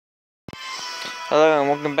Hello and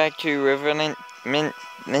welcome back to Revenant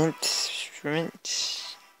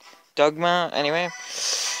Dogma. Anyway,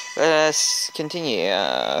 let us continue.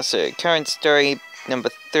 So current story number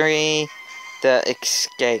 3, the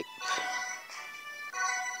escape.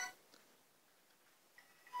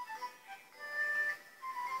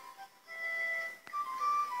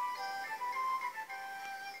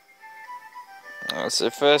 So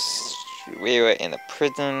first we were in a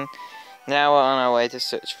prison. Now we're on our way to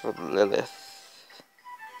search for Lilith.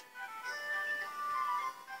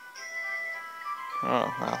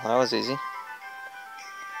 Oh, well, that was easy.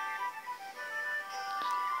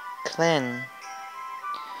 Clen.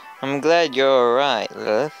 I'm glad you're alright,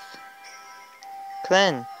 Lilith.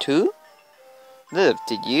 Clen, too? Lilith,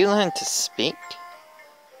 did you learn to speak?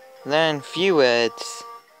 Learn few words.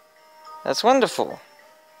 That's wonderful.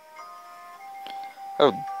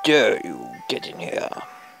 How dare you get in here?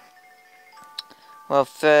 Well,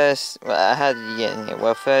 how did you get in here?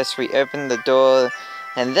 Well, first we opened the door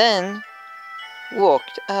and then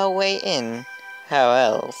walked our way in. How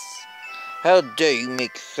else? How dare you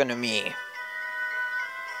make fun of me?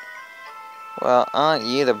 Well, aren't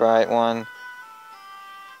you the bright one?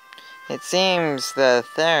 It seems the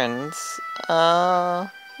Therans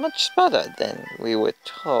are much smarter than we were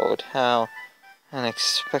told. How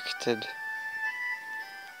unexpected.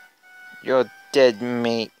 Your dead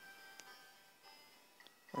mate.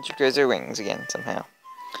 And she grows her wings again somehow.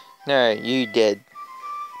 No, you dead.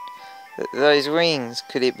 Those wings,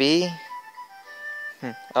 could it be?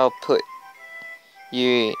 I'll put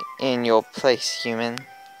you in your place, human.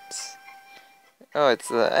 Oh, it's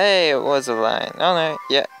the... Hey, it was a lion. Oh no,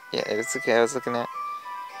 yeah, it's okay, I was looking at...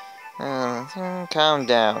 calm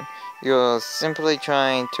down. You're simply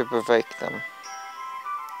trying to provoke them.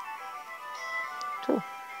 Cool.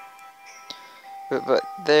 But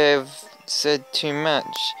they've said too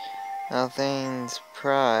much. Althane's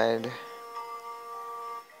pride.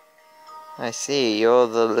 I see, you're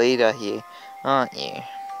the leader here, aren't you?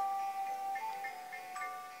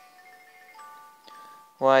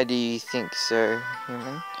 Why do you think so,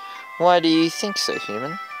 human? Why do you think so,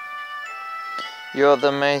 human? You're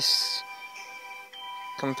the most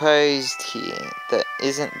composed here.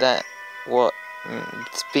 Isn't that what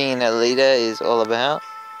being a leader is all about?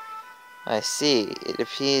 I see. It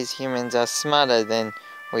appears humans are smarter than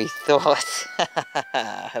we thought.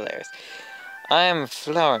 Hilarious. I am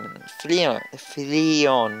Fleon.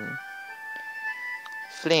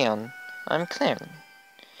 I'm Clem.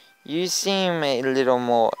 You seem a little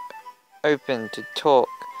more open to talk.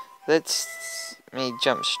 Let me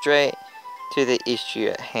jump straight to the issue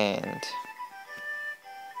at hand.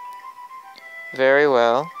 Very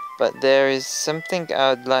well, but there is something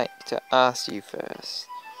I'd like to ask you first.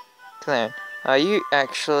 Clem, are you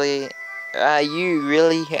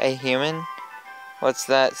really a human? What's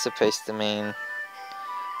that supposed to mean?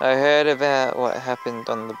 I heard about what happened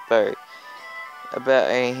on the boat.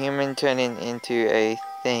 About a human turning into a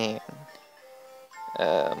thing.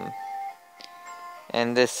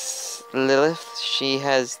 And this Lilith, she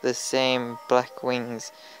has the same black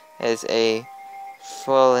wings as a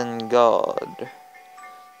fallen god.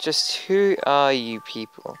 Just who are you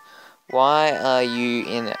people? Why are you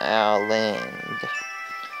in our land?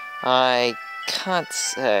 I can't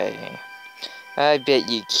say. I bet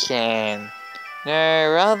you can.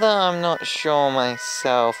 No, rather I'm not sure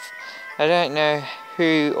myself. I don't know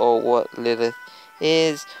who or what Lilith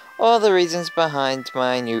is, or the reasons behind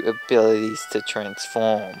my new abilities to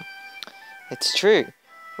transform. It's true.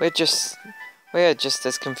 We're just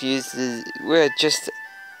as confused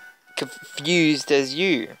as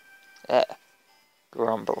you.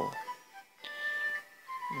 Grumble.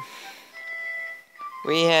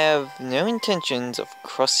 We have no intentions of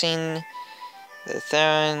crossing the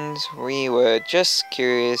Therans. We were just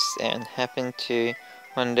curious and happened to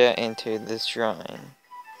wander into this shrine.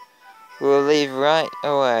 We'll leave right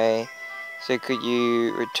away, so could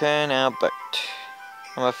you return our boat?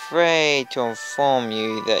 I'm afraid to inform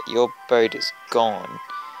you that your boat is gone.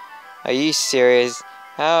 Are you serious?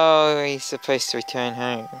 How are we supposed to return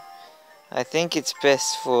home? I think it's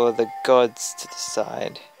best for the gods to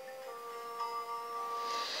decide.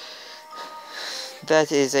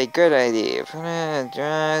 That is a good idea.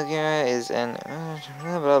 Draga is an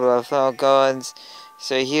blah blah blah gods,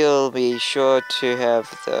 so he'll be sure to have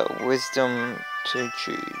the wisdom to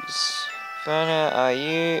choose. Verna, are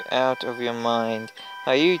you out of your mind?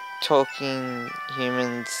 Are you talking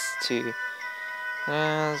humans to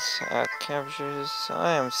our captures?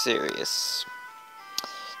 I am serious.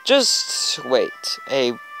 Just wait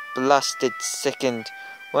a blasted second.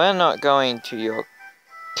 We're not going to your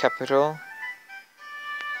capital.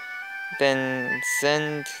 Then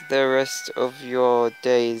send the rest of your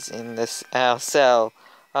days in our cell.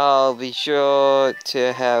 I'll be sure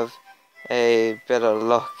to have a better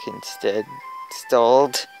lock instead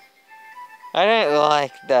installed. I don't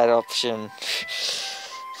like that option.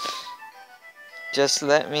 Just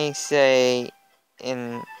let me say,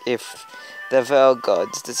 if the Veil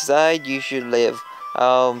Gods decide you should live,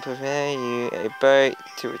 I'll prepare you a boat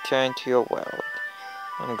to return to your world.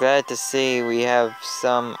 I'm glad to see we have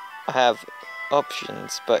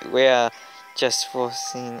options, but we are just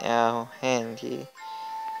forcing our hand here.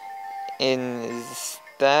 Is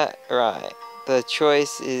that right? The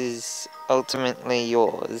choice is ultimately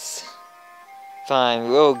yours. Fine,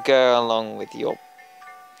 we'll go along with your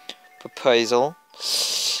proposal,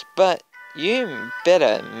 but you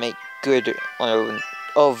better make good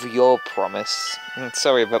of your promise. I'm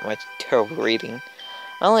sorry about my terrible reading.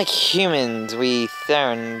 Unlike humans, we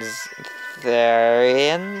Therians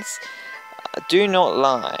do not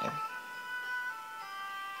lie.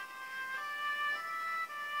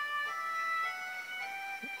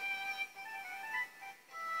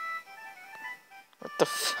 What the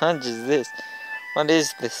fudge is this? What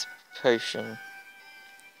is this potion?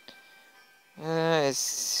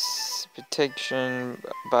 It's protection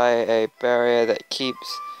by a barrier that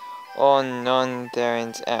keeps all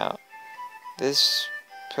non-Therians out. This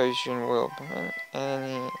potion will prevent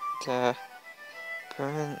any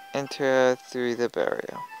enter through the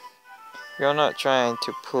barrier. You're not trying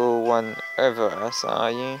to pull one over us,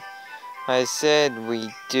 are you? I said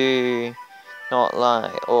we do not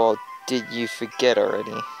lie, or did you forget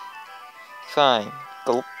already? Fine.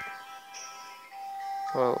 Gulp.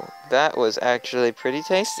 Whoa, that was actually pretty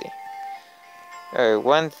tasty. Oh,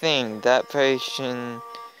 one thing, that potion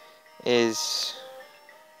is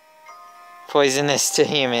poisonous to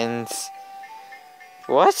humans.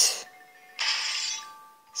 What?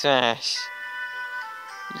 Smash.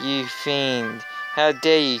 You fiend. How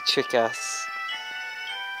dare you trick us?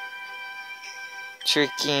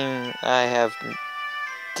 Tricking I have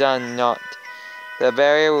done not. The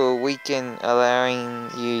barrier will weaken,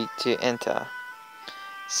 allowing you to enter.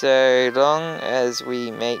 So long as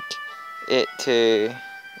we make it to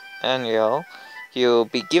Unreal, you'll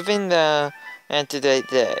be given the antidote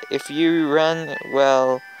there. If you run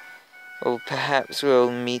well, or perhaps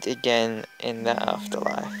we'll meet again in the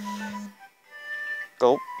afterlife.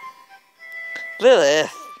 Gulp.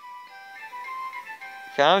 Lilith!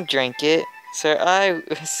 Come drink it. So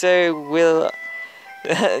will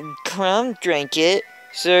Come drink it,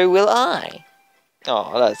 so will I.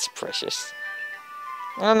 Oh, that's precious.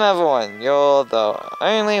 Another one. You're the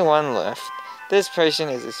only one left. This potion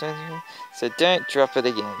is essential, so don't drop it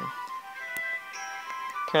again.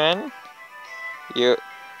 Come on. We've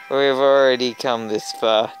already come this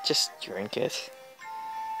far. Just drink it.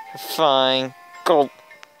 Fine. Gulp.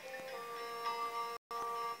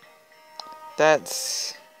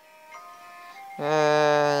 That's...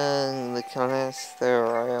 the colors, the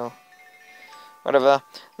royal. Whatever.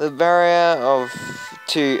 The barrier of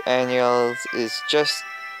 2 annuals is just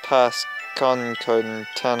past Con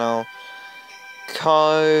Tunnel.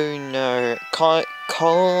 Con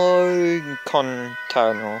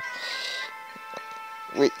Tunnel,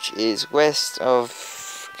 which is west of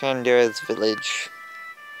Kandera's village.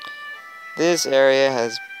 This area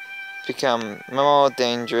has become more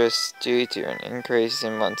dangerous due to an increase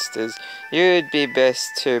in monsters. You'd be best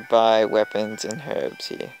to buy weapons and herbs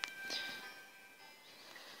here.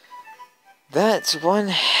 That's one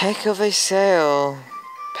heck of a sale,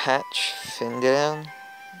 Patch Findown.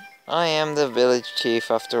 I am the village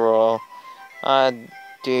chief after all. I'd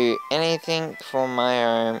do anything for my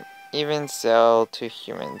own, even sell to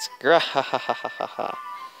humans. Grahahahaha.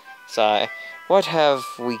 Sigh, what have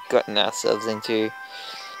we gotten ourselves into?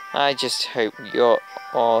 I just hope you're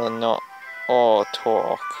all not all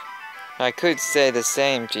talk. I could say the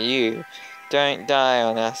same to you. Don't die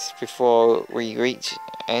on us before we reach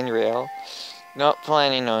Unreal. Not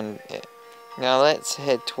planning on it. Now let's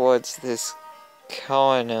head towards this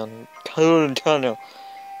tunnel.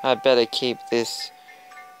 I better keep this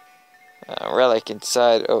relic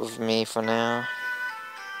inside of me for now.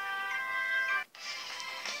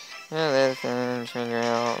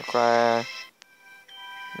 Require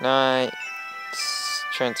Knight's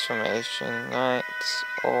transformation. Knights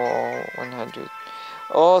all 100.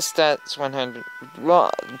 All stats 100.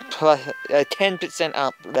 Plus 10%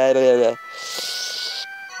 up. Blah, blah, blah.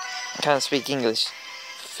 Can't speak English.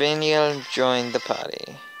 Finial joined the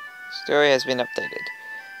party. Story has been updated.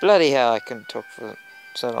 Bloody hell, I couldn't talk for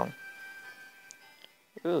so long.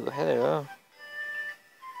 Ooh, hello.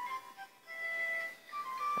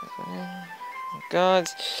 God.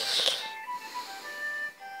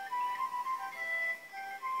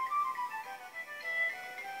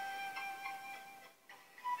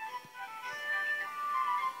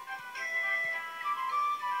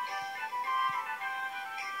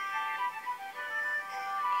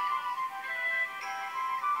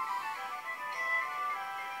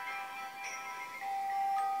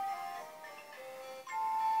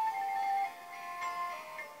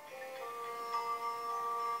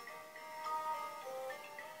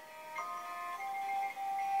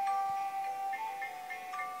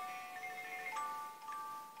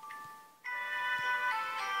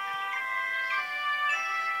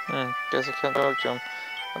 Guess I can't talk to him.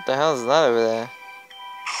 What the hell is that over there?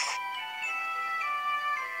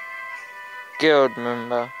 Guild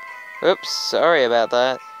member. Oops, sorry about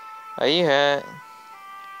that. Are you hurt?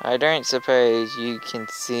 I don't suppose you can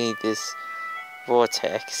see this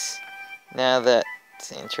vortex. Now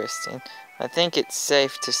that's interesting. I think it's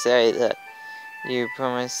safe to say that you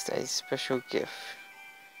promised a special gift.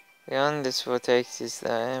 Beyond this vortex is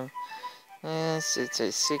the yes, it's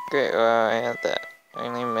a secret area that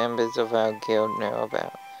only members of our guild know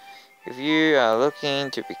about. If you are looking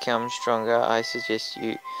to become stronger, I suggest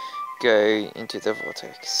you go into the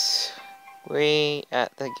vortex. We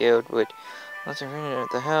at the guild would also appreciate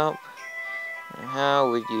the help. How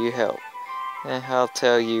would you help? And I'll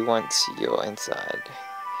tell you once you're inside.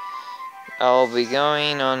 I'll be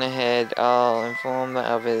going on ahead. I'll inform the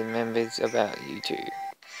other members about you too.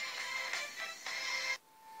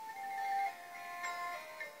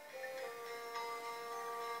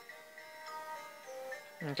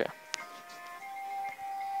 Okay.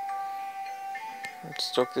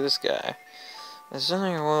 Let's talk to this guy. There's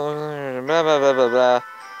something blah blah blah blah blah.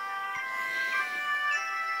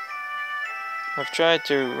 I've tried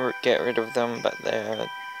to get rid of them, but they are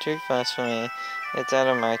too fast for me. It's out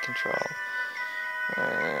of my control.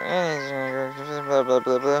 Blah blah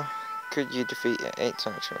blah blah. Could you defeat 8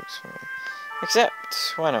 Sonic Strokes for me?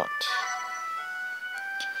 Accept. Why not?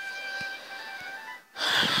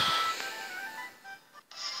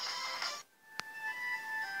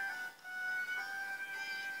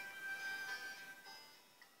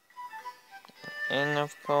 And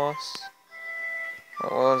of course,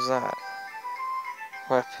 what was that?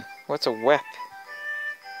 Wep. What's a wep?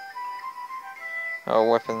 Oh,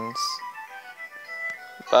 weapons.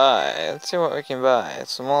 Buy. Let's see what we can buy. A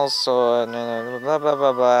small sword. No, blah blah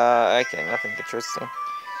blah blah. Okay, nothing interesting.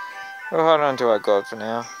 We'll hold on to our gold for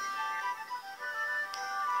now.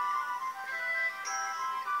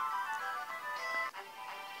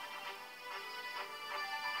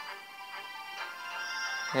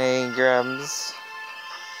 Hey, Grubs.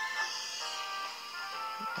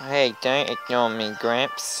 Hey, don't ignore me,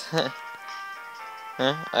 Gramps. Huh?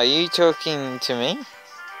 Are you talking to me?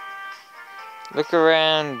 Look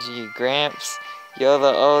around you, Gramps. You're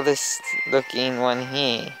the oldest looking one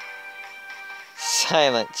here.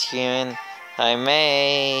 Silence, human. I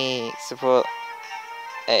may support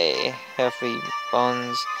a healthy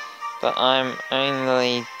bonds, but I'm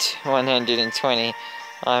only 120.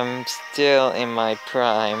 I'm still in my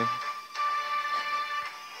prime.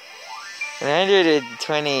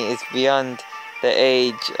 120 is beyond the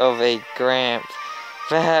age of a Gramp.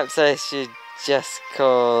 Perhaps I should just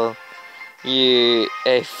call you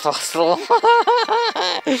a fossil.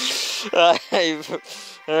 I've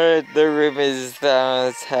heard the rumors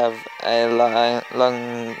that have a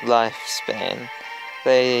long lifespan.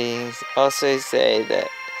 They also say that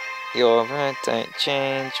your breath don't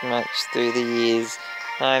change much through the years.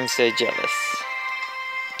 I'm so jealous.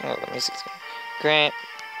 Oh, the music's going. Grant.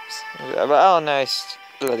 Oh no,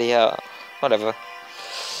 bloody hell. Whatever.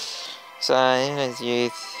 So, in his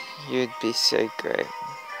youth, you'd be so great.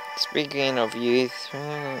 Speaking of youth,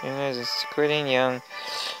 it's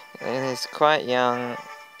quite young.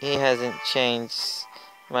 He hasn't changed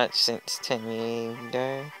much since 10 years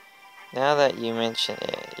ago. Now that you mention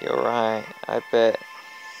it, you're right. I bet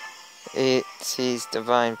it's his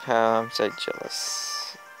divine power. I'm so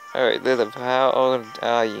jealous. Alright, Lilith, how old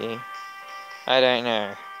are you? I don't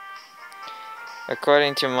know.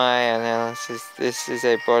 According to my analysis, this is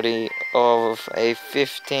a body of a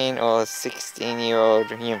 15 or 16-year-old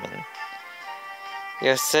human.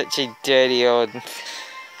 You're such a dirty old...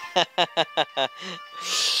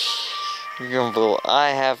 Grumble. I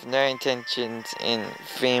have no intentions in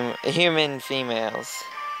human females.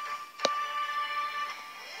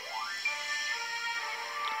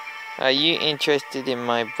 Are you interested in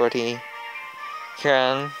my body,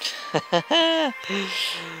 Crown?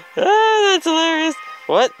 That's hilarious.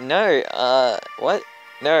 What? No, what?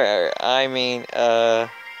 No, I mean,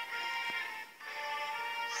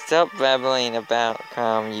 stop babbling about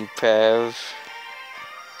Crown, you perv.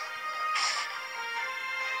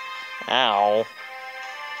 Ow.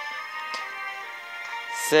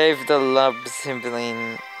 Save the love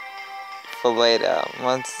sibling for later.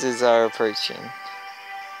 Monsters are approaching.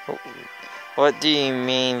 What do you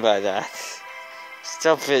mean by that?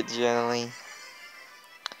 Stop it, Journaling.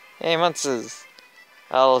 Hey, monsters.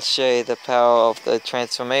 I'll show you the power of the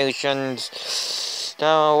transformations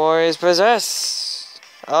Dharma warriors possess.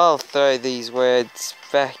 I'll throw these words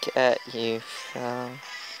back at you.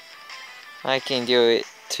 I can do it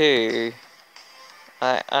too.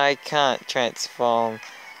 I can't transform,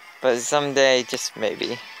 but someday, just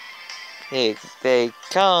maybe. Here they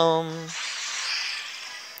come.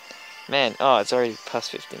 Man, oh, it's already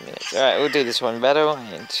past 15 minutes. Alright, we'll do this one battle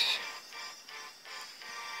and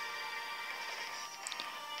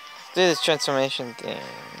do this transformation thing.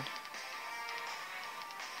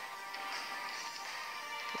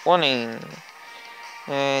 Warning!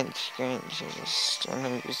 And just don't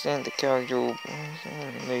understand the character will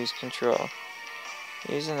lose control.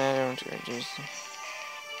 Use an item to reduce the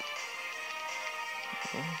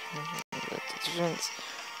difference.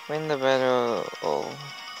 Win the battle or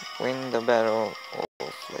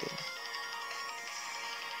flee.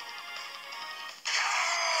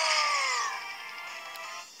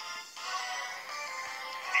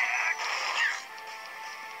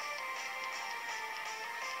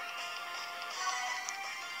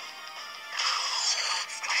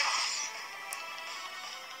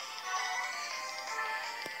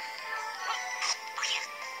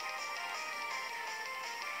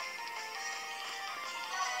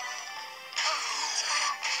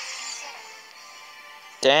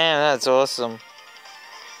 Damn, that's awesome.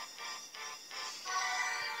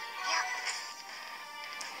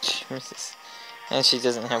 Jesus. And she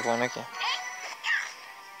doesn't have one, okay.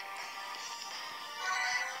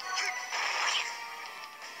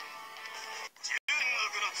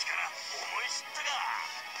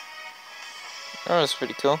 That was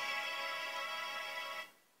pretty cool.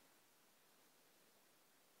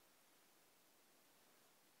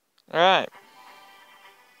 Alright.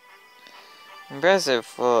 Impressive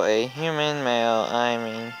for a human male, I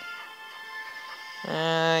mean.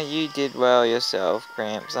 You did well yourself,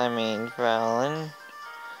 Gramps, I mean, Fallon.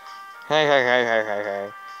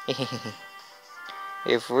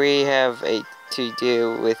 If we have to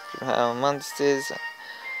deal with monsters,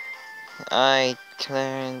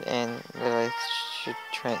 Clarence and Lilith should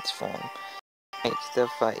transform. Make the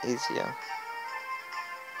fight easier.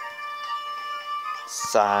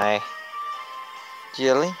 Sigh.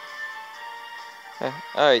 Jilly?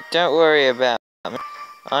 Oh, don't worry about me.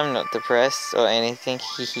 I'm not depressed or anything,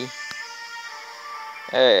 hehe.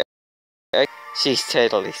 Oh, she's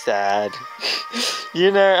totally sad.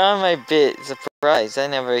 You know, I'm a bit surprised. I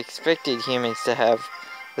never expected humans to have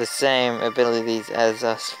the same abilities as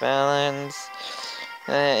us Fallons.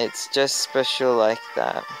 It's just special like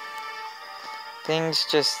that. Things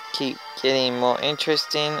just keep getting more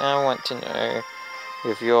interesting. I want to know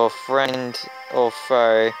if your friend or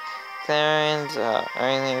foe Clarence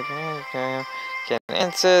only can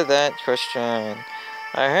answer that question.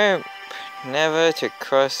 I hope never to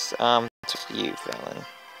cross arms with you, Fallon.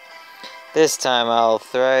 This time I'll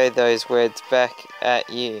throw those words back at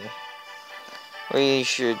you. We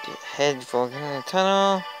should head for the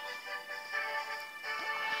tunnel.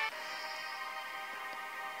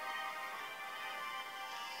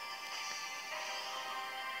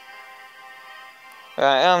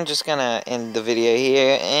 Alright, I'm just gonna end the video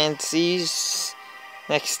here and see you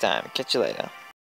next time. Catch you later.